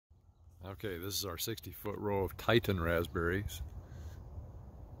Okay, this is our 60-foot row of Titan raspberries.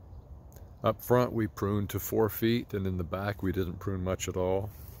 Up front we pruned to 4 feet, and in the back we didn't prune much at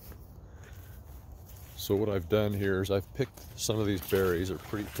all. So what I've done here is I've picked some of these berries. They're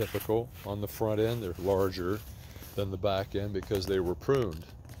pretty typical. On the front end they're larger than the back end because they were pruned.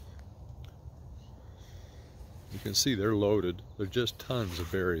 You can see they're loaded. There's just tons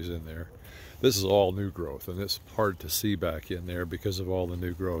of berries in there. This is all new growth, and it's hard to see back in there because of all the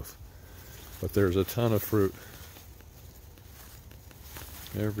new growth. But there's a ton of fruit.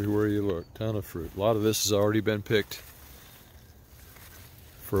 Everywhere you look, ton of fruit. A lot of this has already been picked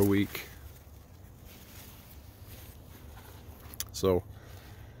for a week. So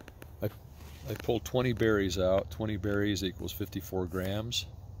I pulled 20 berries out. 20 berries equals 54 grams.